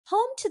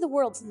home to the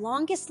world's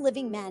longest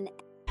living men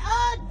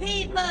Old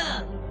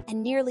people!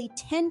 and nearly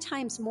 10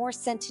 times more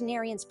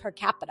centenarians per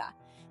capita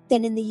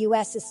than in the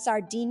U.S. is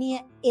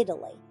Sardinia,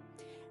 Italy.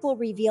 Will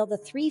reveal the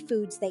 3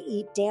 foods they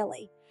eat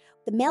daily.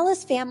 The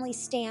Melis family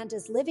stand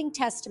as living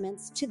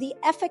testaments to the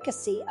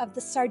efficacy of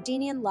the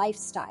Sardinian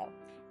lifestyle,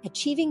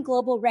 achieving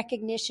global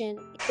recognition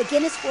in the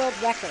Guinness World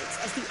Records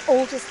as the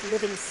oldest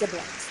living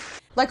siblings.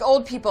 Like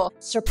old people.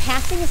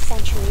 Surpassing a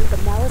century,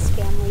 the Melis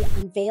family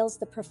unveils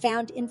the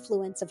profound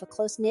influence of a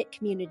close-knit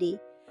community,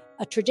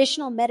 a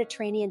traditional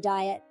Mediterranean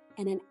diet,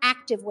 and an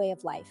active way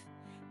of life.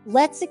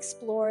 Let's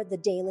explore the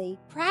daily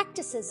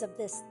practices of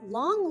this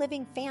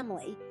long-living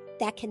family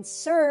that can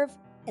serve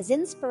as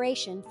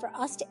inspiration for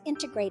us to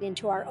integrate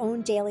into our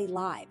own daily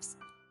lives.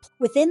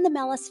 Within the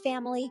Melis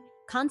family,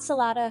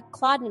 Consolata,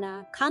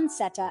 Claudina,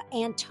 Concetta,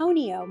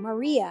 Antonio,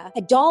 Maria,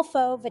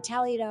 Adolfo,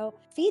 Vitalito,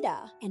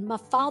 Fida, and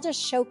Mafalda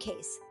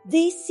showcase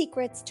these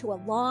secrets to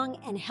a long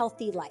and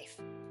healthy life.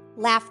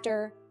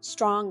 Laughter,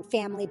 strong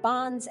family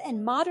bonds,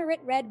 and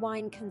moderate red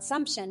wine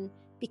consumption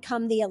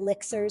become the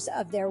elixirs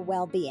of their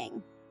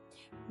well-being.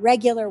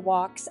 Regular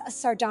walks, a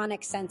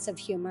sardonic sense of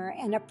humor,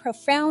 and a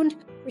profound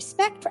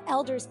respect for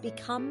elders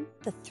become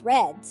the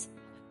threads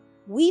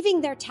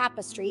weaving their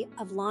tapestry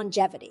of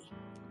longevity.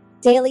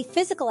 Daily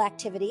physical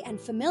activity and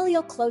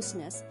familial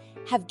closeness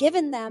have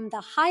given them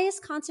the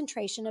highest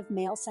concentration of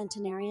male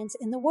centenarians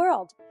in the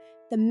world.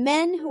 The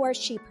men who are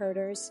sheep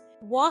herders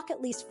walk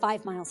at least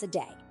 5 miles a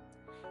day.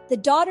 The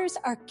daughters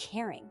are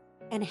caring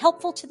and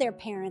helpful to their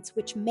parents,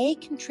 which may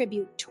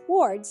contribute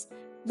towards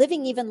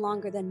living even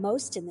longer than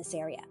most in this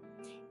area.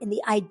 In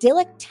the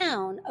idyllic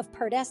town of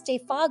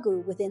Perdeste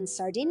Fagu within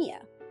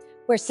Sardinia,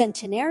 where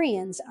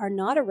centenarians are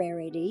not a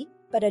rarity,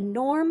 but a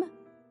norm,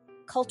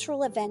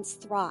 cultural events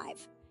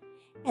thrive,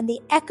 and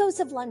the echoes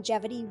of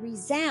longevity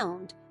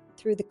resound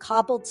through the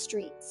cobbled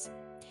streets.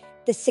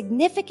 The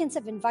significance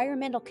of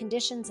environmental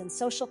conditions and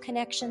social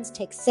connections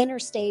takes center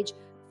stage,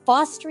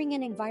 fostering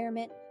an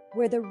environment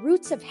where the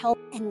roots of health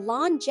and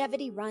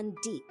longevity run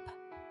deep.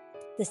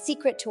 The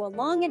secret to a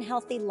long and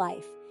healthy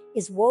life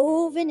is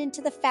woven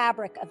into the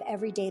fabric of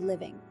everyday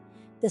living.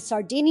 The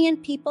Sardinian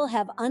people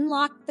have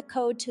unlocked the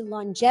code to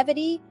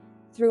longevity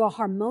through a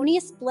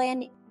harmonious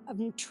blend of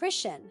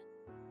nutrition,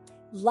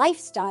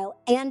 lifestyle,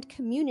 and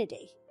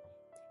community.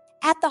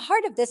 At the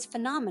heart of this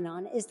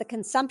phenomenon is the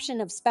consumption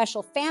of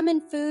special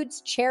famine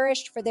foods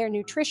cherished for their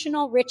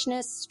nutritional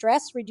richness,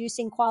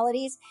 stress-reducing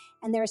qualities,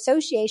 and their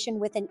association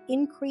with an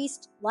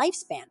increased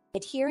lifespan.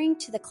 Adhering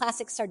to the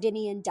classic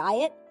Sardinian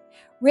diet,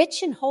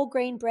 rich in whole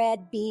grain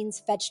bread,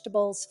 beans,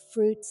 vegetables,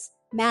 fruits,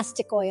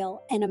 mastic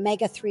oil, and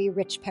omega-3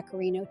 rich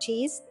pecorino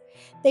cheese,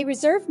 they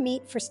reserve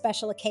meat for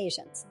special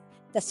occasions.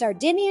 The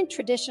Sardinian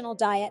traditional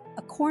diet,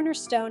 a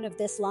cornerstone of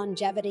this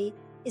longevity,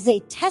 is a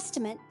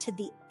testament to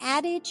the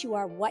adage, you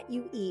are what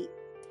you eat.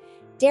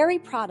 Dairy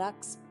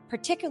products,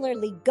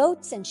 particularly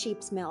goats and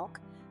sheep's milk,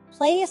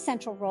 play a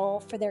central role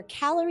for their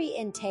calorie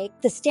intake.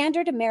 The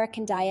standard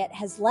American diet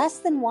has less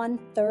than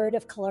 1/3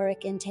 of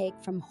caloric intake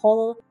from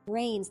whole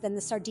grains than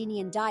the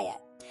Sardinian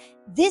diet.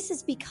 This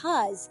is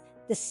because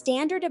the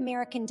standard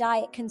American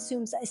diet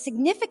consumes a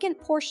significant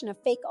portion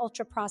of fake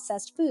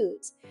ultra-processed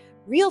foods.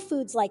 Real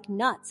foods like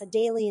nuts, a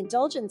daily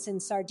indulgence in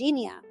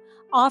Sardinia,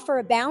 offer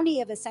a bounty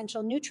of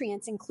essential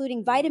nutrients,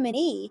 including vitamin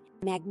E,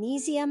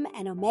 magnesium,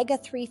 and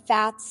omega-3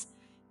 fats,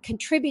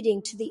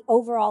 contributing to the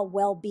overall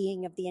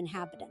well-being of the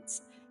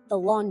inhabitants. The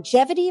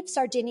longevity of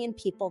Sardinian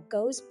people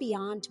goes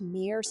beyond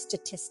mere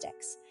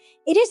statistics.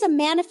 It is a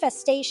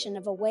manifestation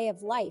of a way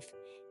of life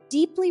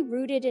deeply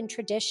rooted in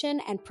tradition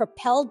and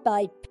propelled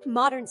by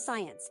modern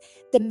science.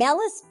 The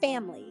Melis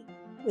family,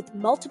 with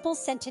multiple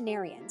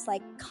centenarians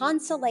like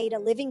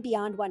Consolata living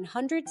beyond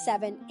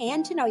 107,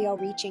 Antonio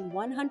reaching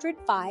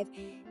 105,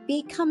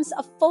 becomes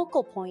a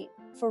focal point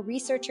for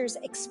researchers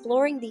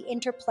exploring the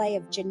interplay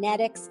of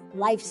genetics,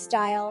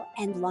 lifestyle,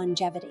 and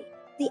longevity.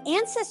 The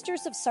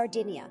ancestors of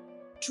Sardinia,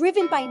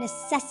 driven by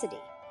necessity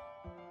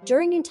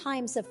during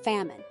times of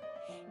famine,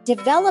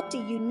 developed a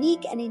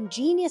unique and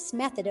ingenious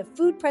method of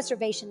food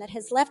preservation that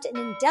has left an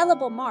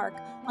indelible mark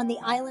on the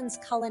island's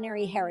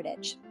culinary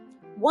heritage.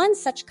 One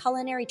such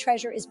culinary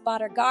treasure is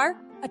batargar,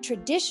 a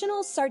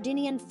traditional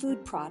Sardinian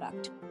food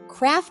product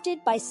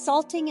crafted by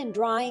salting and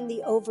drying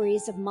the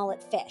ovaries of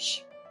mullet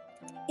fish.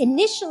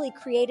 Initially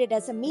created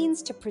as a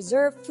means to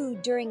preserve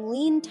food during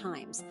lean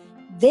times,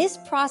 this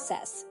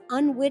process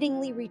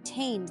unwittingly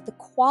retained the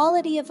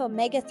quality of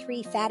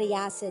omega-3 fatty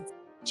acids,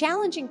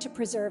 challenging to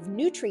preserve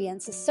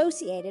nutrients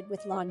associated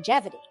with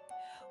longevity.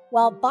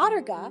 While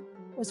batarga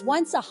was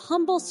once a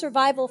humble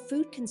survival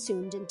food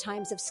consumed in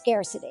times of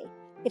scarcity,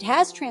 it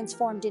has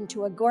transformed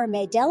into a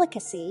gourmet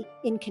delicacy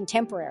in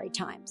contemporary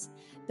times.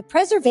 The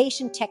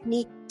preservation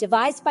technique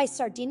devised by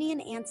Sardinian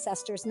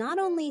ancestors not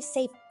only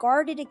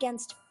safeguarded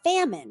against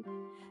famine,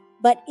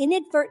 but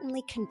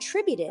inadvertently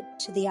contributed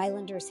to the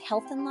islanders'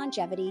 health and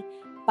longevity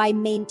by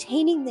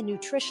maintaining the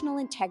nutritional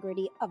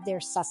integrity of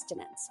their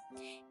sustenance.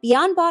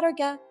 Beyond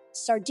batarga,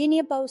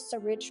 Sardinia boasts a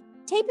rich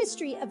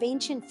tapestry of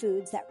ancient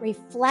foods that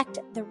reflect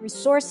the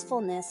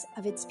resourcefulness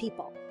of its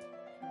people.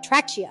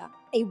 trachea,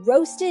 a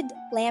roasted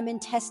lamb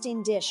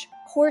intestine dish,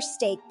 horse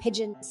steak,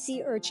 pigeon,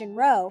 sea urchin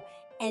roe,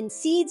 and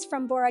seeds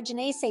from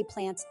Boraginaceae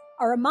plants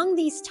are among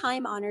these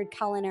time-honored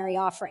culinary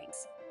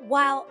offerings.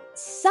 While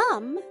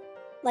some,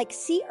 like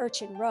sea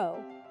urchin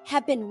roe,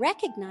 have been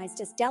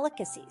recognized as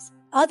delicacies,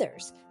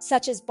 others,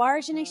 such as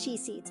Boraginaceae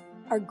seeds,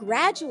 are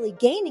gradually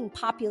gaining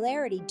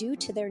popularity due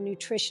to their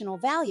nutritional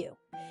value.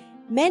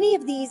 Many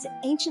of these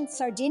ancient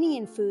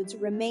Sardinian foods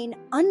remain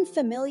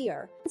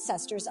unfamiliar.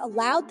 Ancestors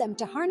allowed them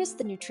to harness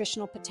the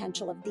nutritional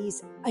potential of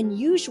these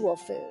unusual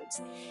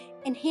foods,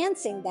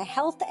 enhancing the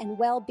health and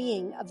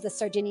well-being of the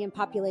Sardinian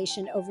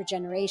population over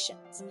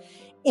generations.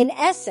 In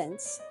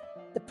essence,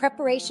 the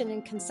preparation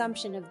and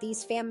consumption of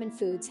these famine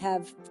foods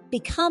have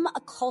become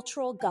a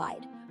cultural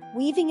guide,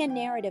 weaving a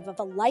narrative of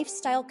a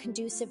lifestyle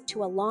conducive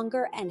to a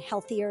longer and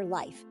healthier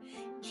life.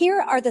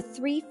 Here are the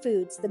 3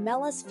 foods the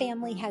Melis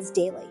family has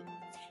daily.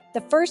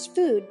 The first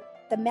food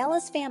the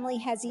Melis family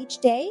has each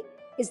day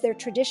is their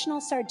traditional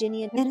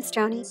Sardinian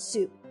minestrone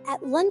soup.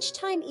 At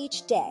lunchtime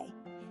each day,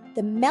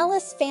 the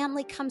Melis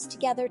family comes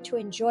together to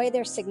enjoy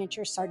their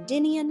signature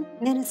Sardinian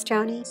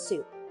minestrone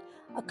soup,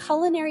 a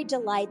culinary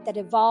delight that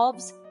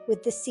evolves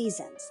with the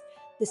seasons.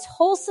 This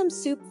wholesome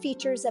soup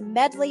features a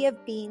medley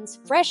of beans,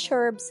 fresh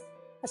herbs,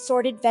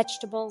 assorted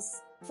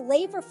vegetables,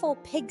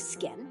 flavorful pig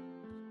skin,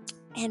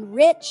 and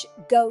rich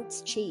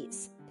goat's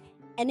cheese.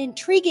 An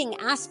intriguing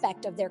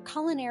aspect of their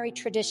culinary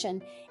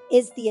tradition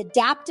is the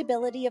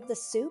adaptability of the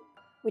soup,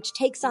 which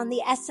takes on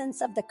the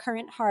essence of the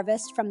current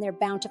harvest from their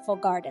bountiful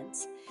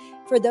gardens.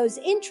 For those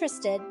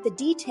interested, the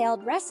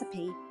detailed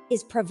recipe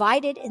is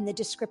provided in the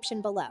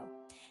description below.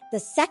 The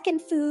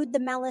second food the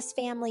Melis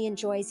family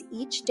enjoys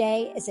each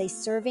day is a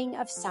serving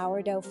of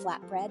sourdough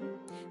flatbread,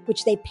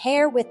 which they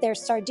pair with their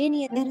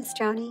Sardinian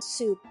minestrone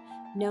soup,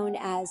 known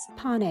as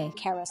pane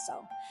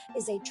carousel,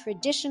 is a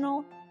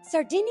traditional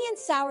Sardinian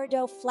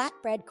sourdough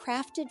flatbread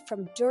crafted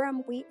from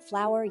durum wheat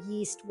flour,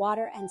 yeast,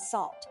 water, and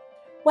salt.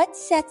 What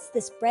sets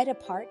this bread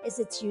apart is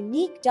its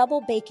unique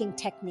double baking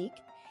technique,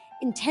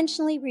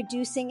 intentionally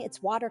reducing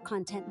its water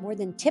content more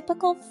than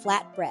typical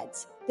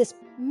flatbreads. This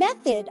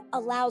method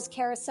allows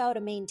carousel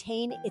to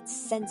maintain its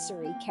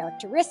sensory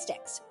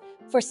characteristics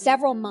for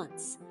several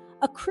months,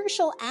 a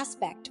crucial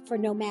aspect for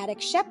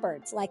nomadic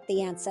shepherds like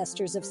the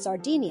ancestors of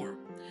Sardinia,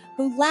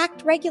 who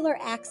lacked regular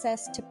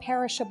access to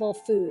perishable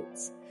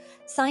foods.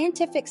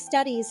 Scientific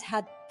studies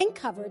had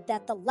uncovered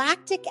that the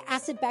lactic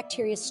acid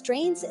bacteria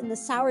strains in the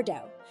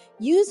sourdough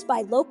used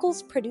by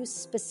locals produce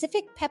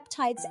specific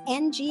peptides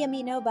and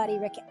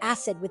G-aminobutyric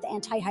acid with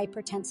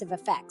antihypertensive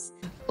effects.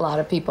 A lot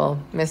of people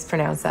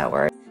mispronounce that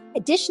word.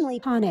 Additionally,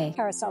 pane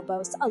carousel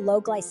boasts a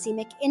low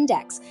glycemic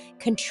index,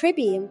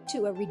 contributing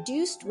to a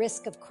reduced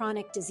risk of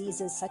chronic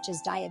diseases such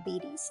as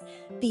diabetes.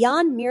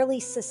 Beyond merely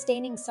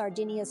sustaining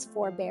Sardinia's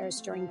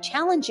forebears during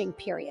challenging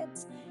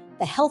periods,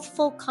 the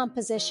healthful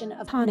composition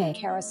of pane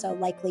carousel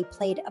likely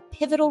played a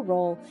pivotal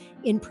role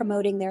in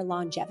promoting their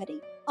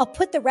longevity. I'll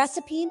put the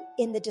recipe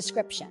in the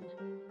description.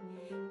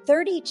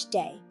 Third each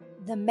day,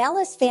 the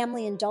Melis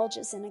family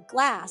indulges in a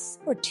glass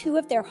or 2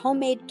 of their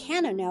homemade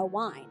Canonau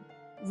wine,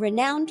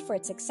 renowned for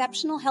its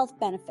exceptional health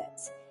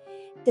benefits.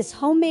 This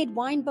homemade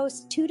wine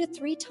boasts 2 to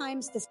 3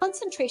 times the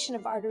concentration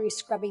of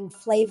artery-scrubbing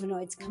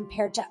flavonoids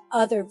compared to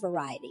other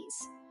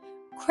varieties.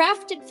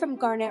 Crafted from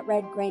garnet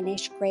red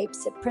Grenache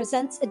grapes, it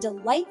presents a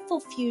delightful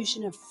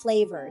fusion of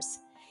flavors,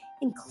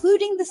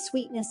 including the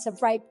sweetness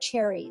of ripe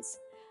cherries,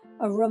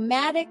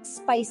 aromatic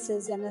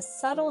spices, and a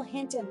subtle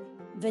hint of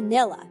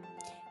vanilla.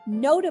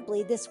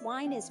 Notably, this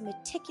wine is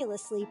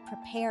meticulously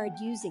prepared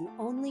using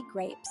only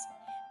grapes,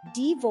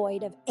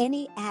 devoid of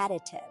any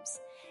additives.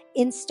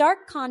 In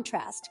stark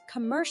contrast,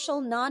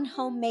 commercial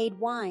non-homemade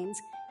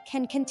wines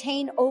can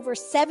contain over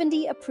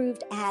 70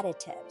 approved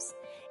additives.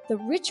 The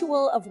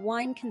ritual of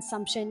wine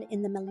consumption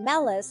in the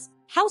Melis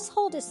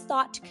household is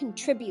thought to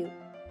contribute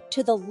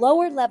to the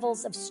lower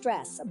levels of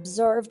stress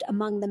observed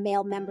among the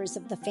male members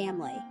of the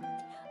family.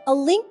 A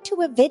link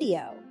to a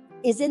video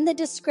is in the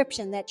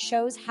description that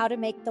shows how to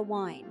make the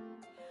wine.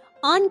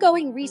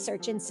 Ongoing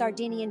research in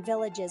Sardinian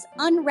villages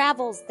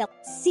unravels the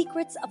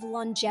secrets of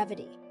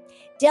longevity,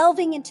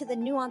 delving into the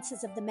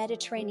nuances of the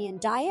Mediterranean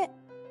diet,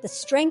 the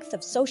strength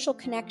of social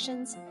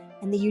connections,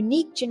 and the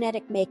unique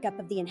genetic makeup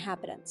of the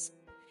inhabitants.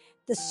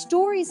 The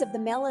stories of the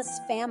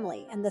Melis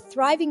family and the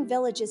thriving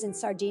villages in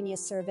Sardinia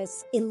serve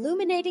as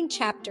illuminating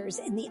chapters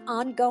in the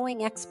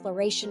ongoing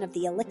exploration of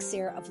the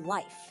elixir of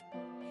life.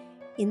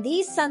 In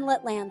these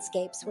sunlit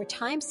landscapes, where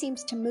time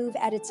seems to move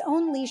at its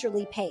own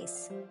leisurely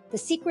pace, the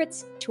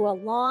secrets to a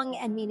long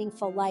and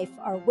meaningful life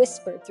are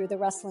whispered through the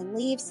rustling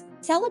leaves,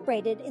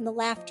 celebrated in the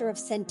laughter of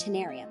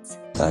centenarians.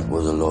 That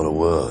was a lot of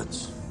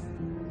words.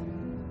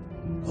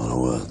 A lot of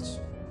words.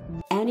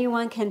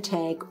 Anyone can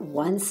take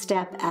one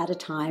step at a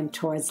time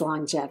towards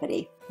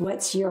longevity.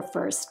 What's your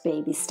first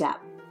baby step?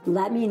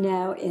 Let me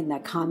know in the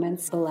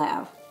comments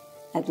below.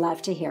 I'd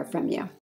love to hear from you.